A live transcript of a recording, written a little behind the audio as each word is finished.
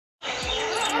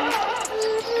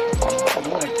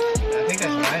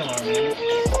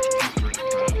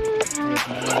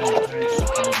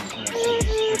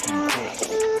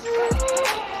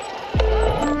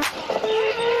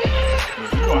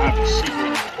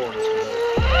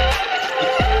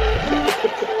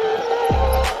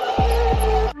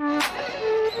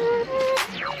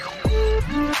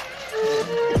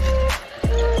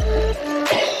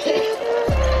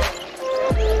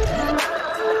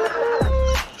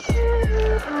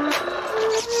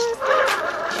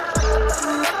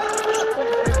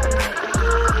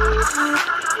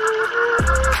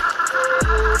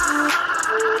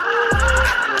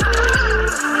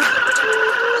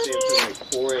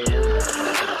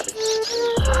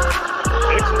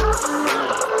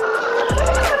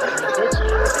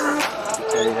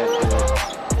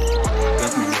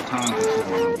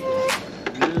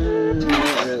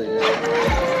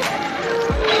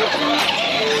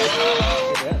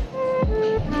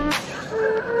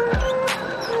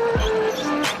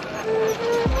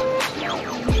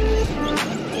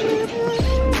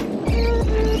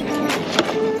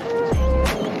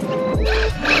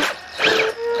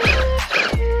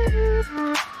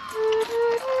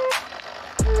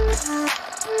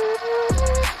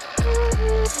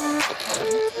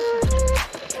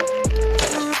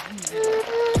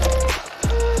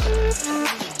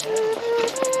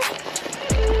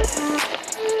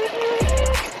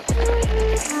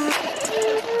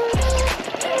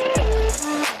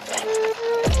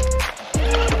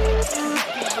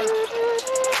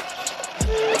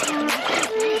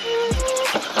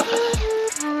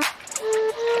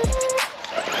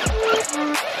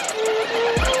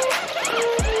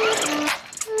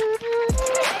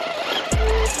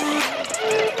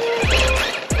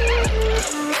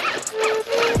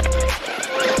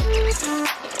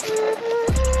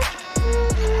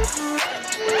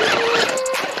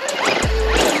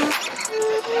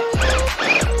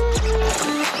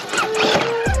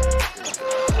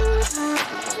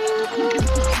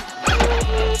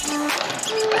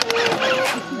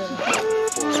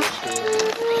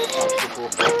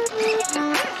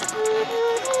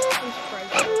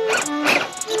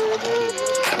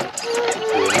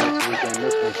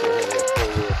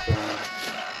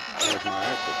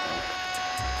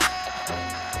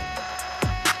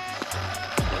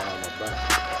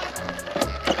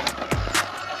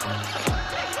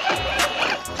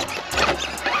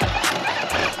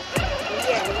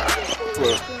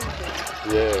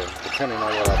depending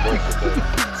on what I break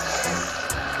it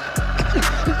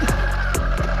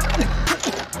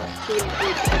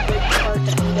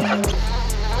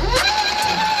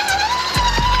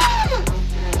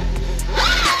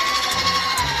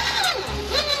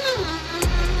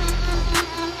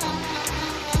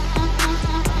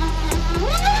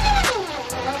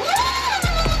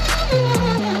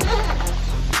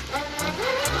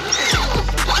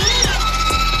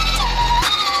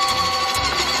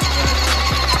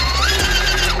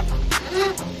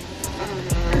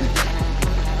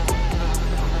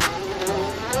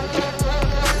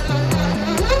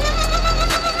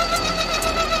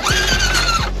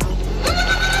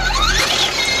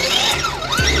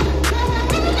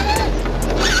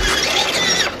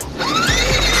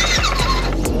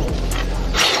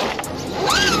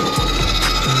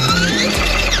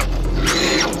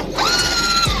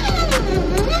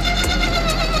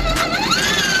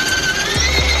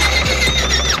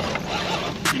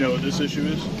issue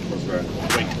is? What's that?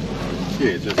 Weight.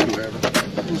 Yeah, just too heavy.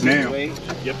 Now,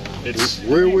 yep, it's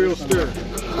rear wheel steer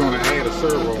is going to add a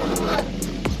servo on the rear.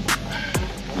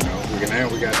 You know, now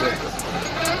we got that.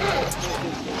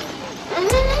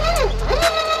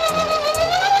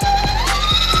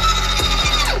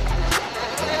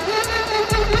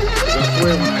 I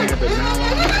swear when I had the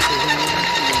nylon axles on,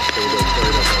 they would go straight up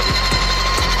everything.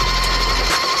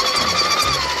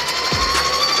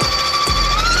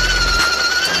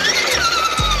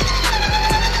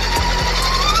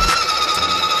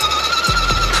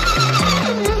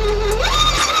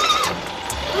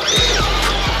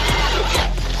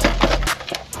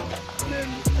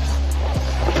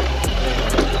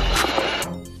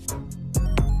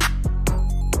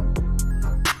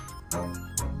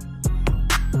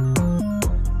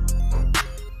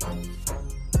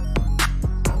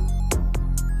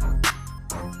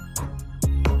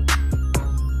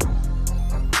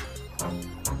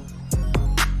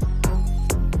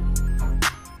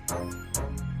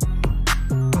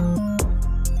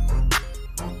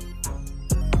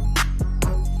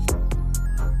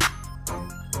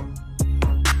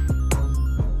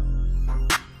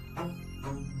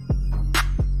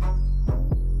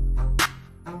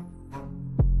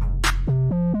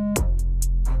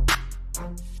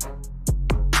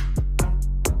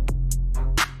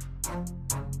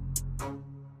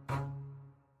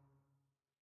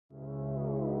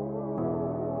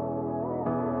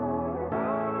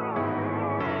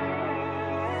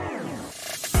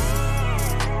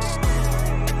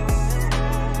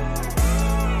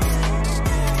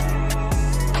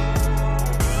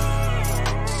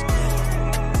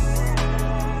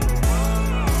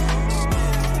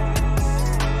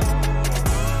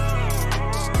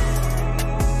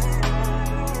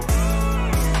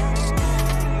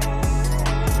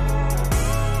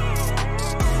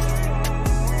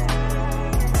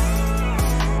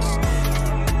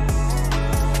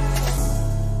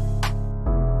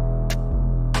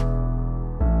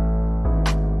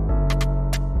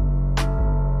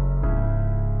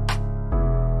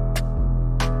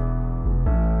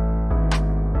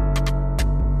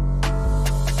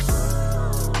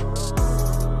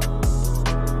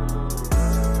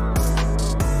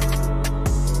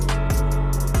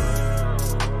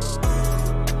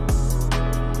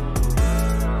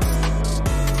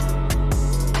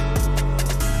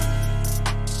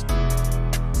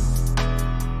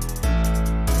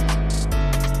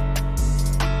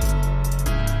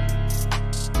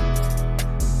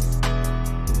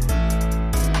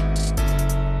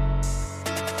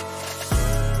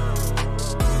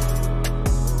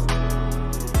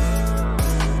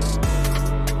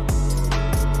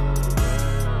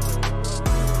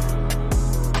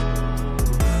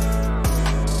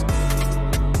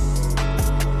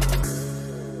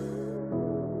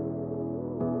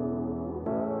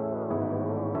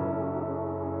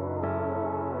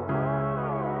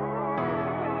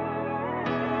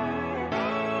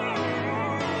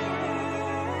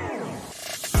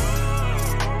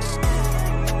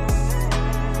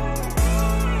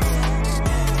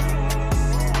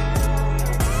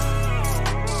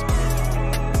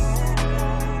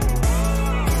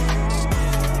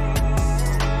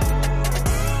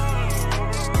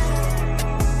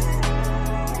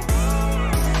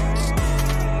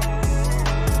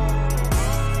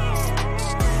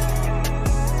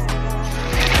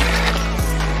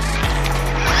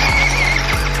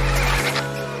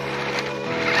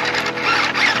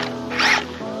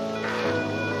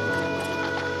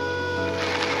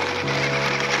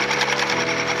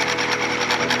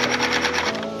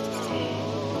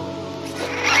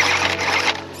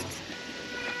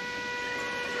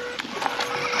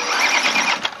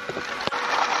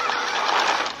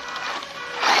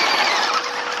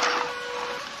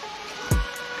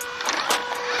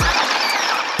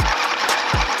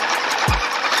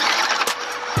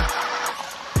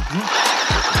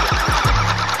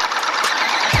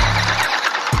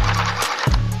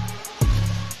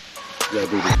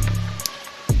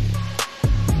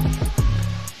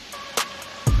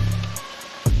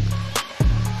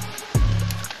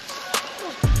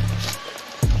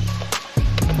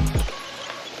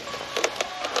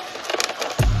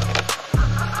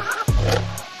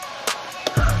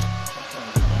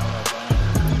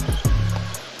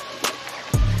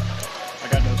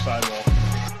 sidewall.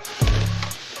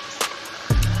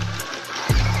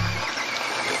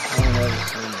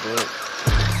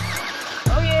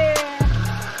 Oh yeah!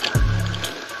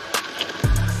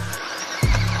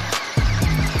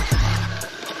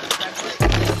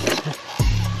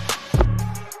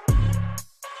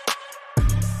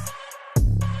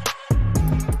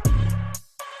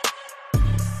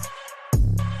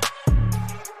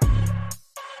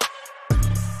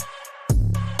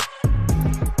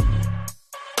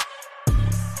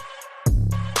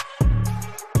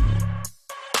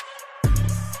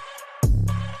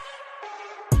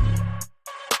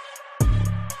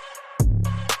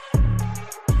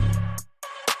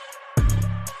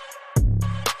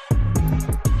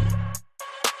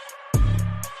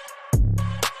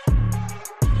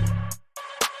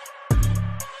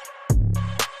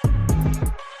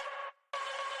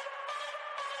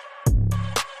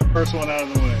 First one out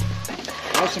of the way.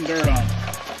 Throw some dirt on.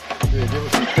 Yeah, give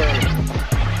us some curve.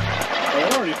 Oh,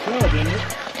 it already fell, didn't it?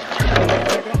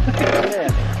 Yeah.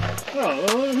 Oh,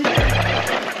 well, it's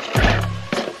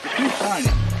too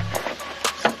tiny.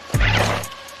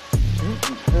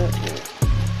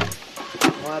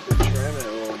 We'll have to trim it a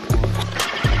little more.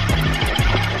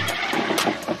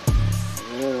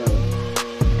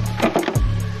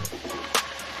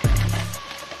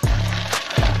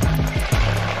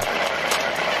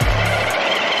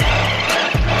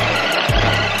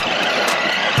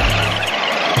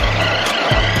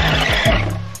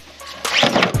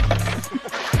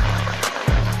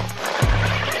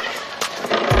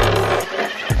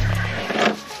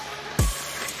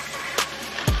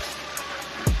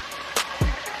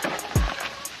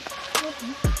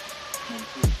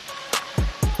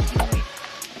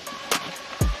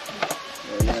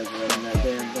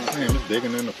 Damn, it's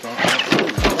digging in the front.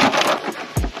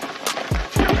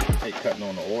 Hey, cutting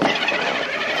on the oil.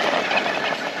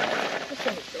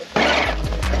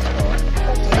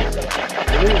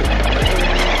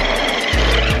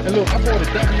 And look, I bought a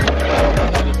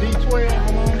the D12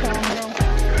 a long time ago.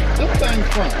 This thing's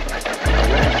fun.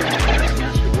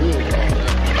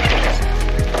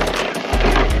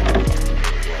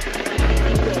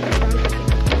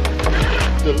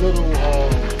 The little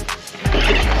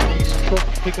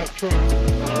pickup truck,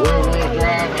 real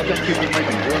drive. I think people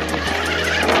making breakfast.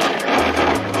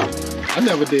 I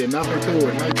never did nothing to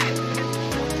it.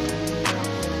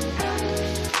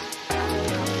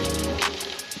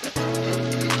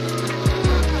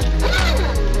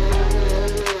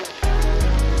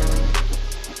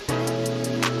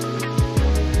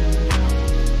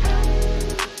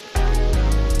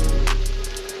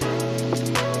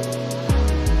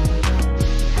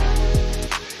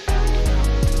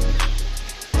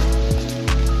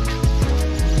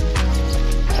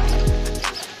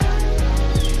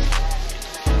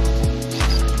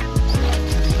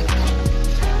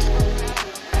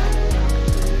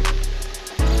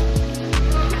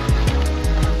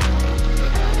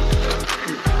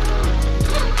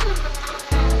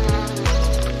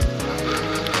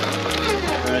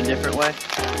 A different way.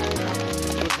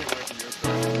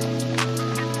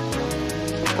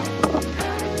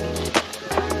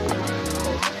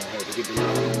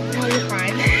 Oh, you're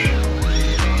fine.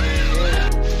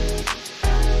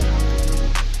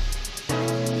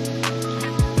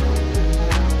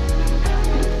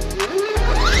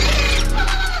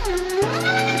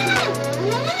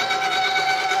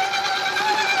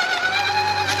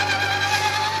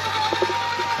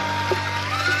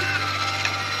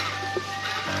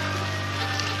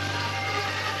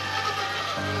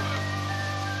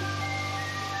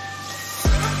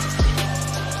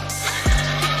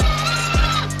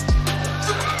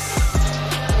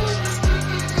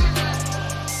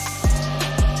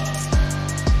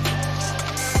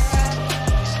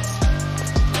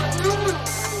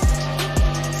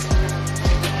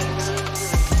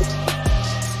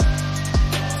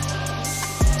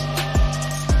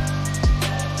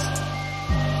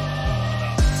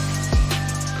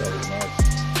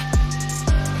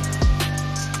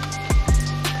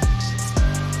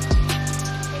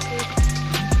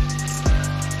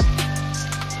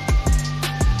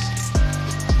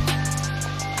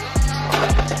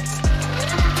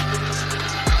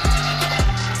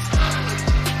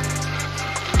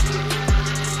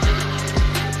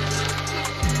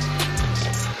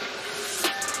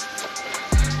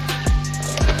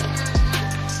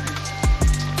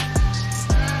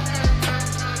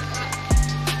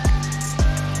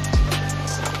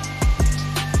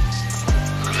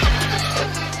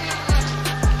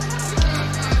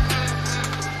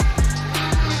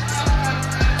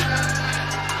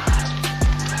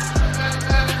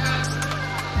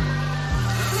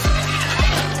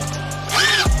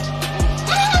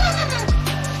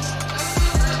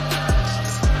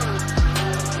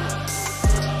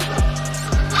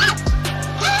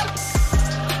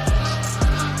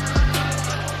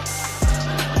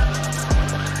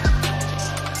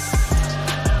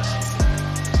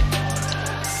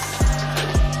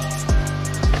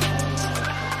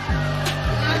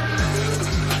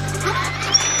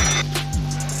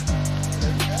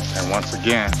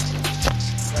 again.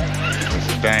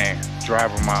 Dang,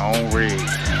 driving my own rig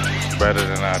better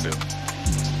than I do.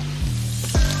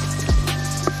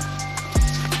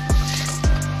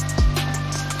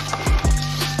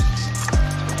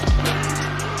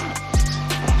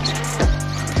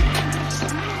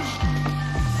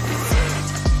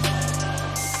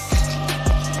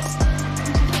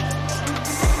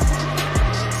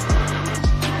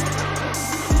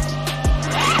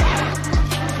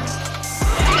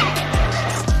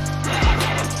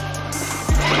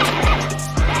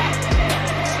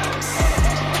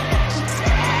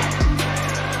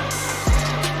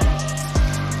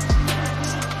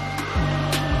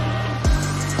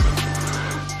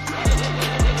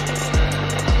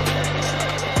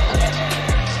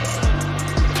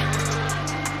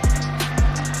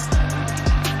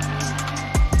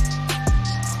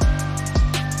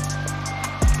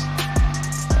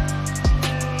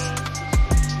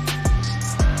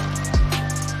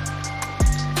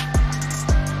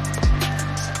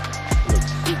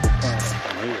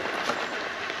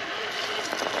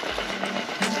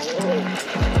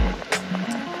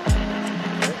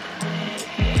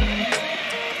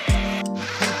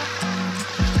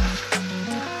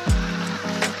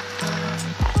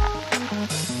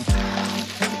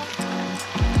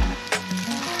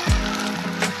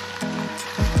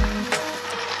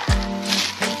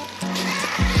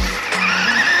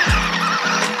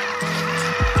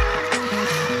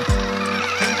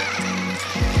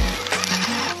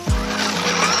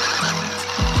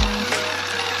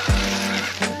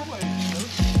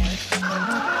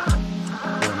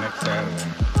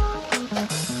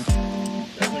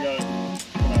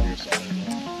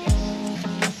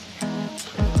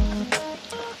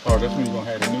 Oh, that's when you're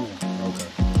gonna have the new one. Okay.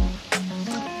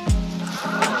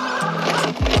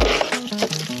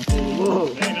 Whoa.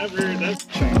 Man, that's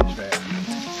Change that.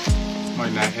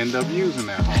 Might not end up using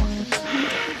that harness.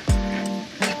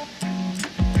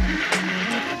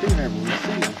 I do have a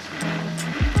receipt.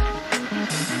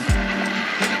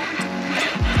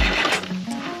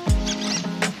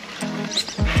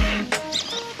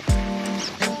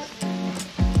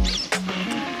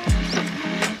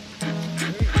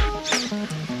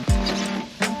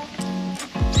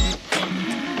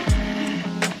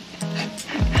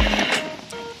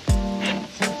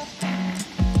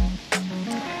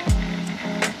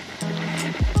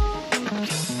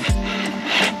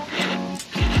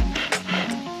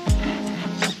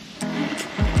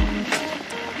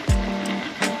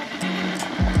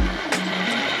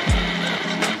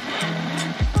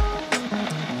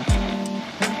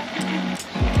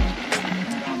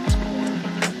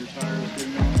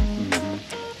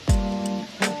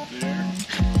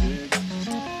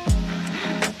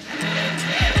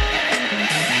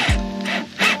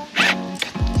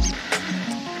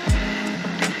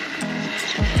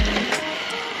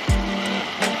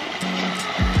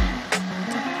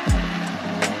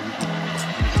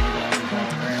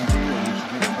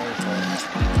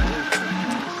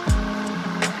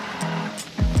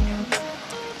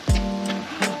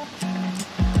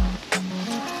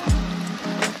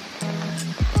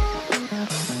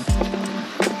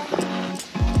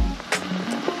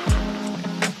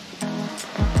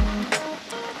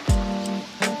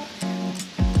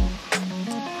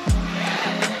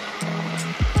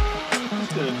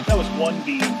 That was one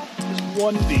bead. Just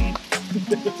one bead.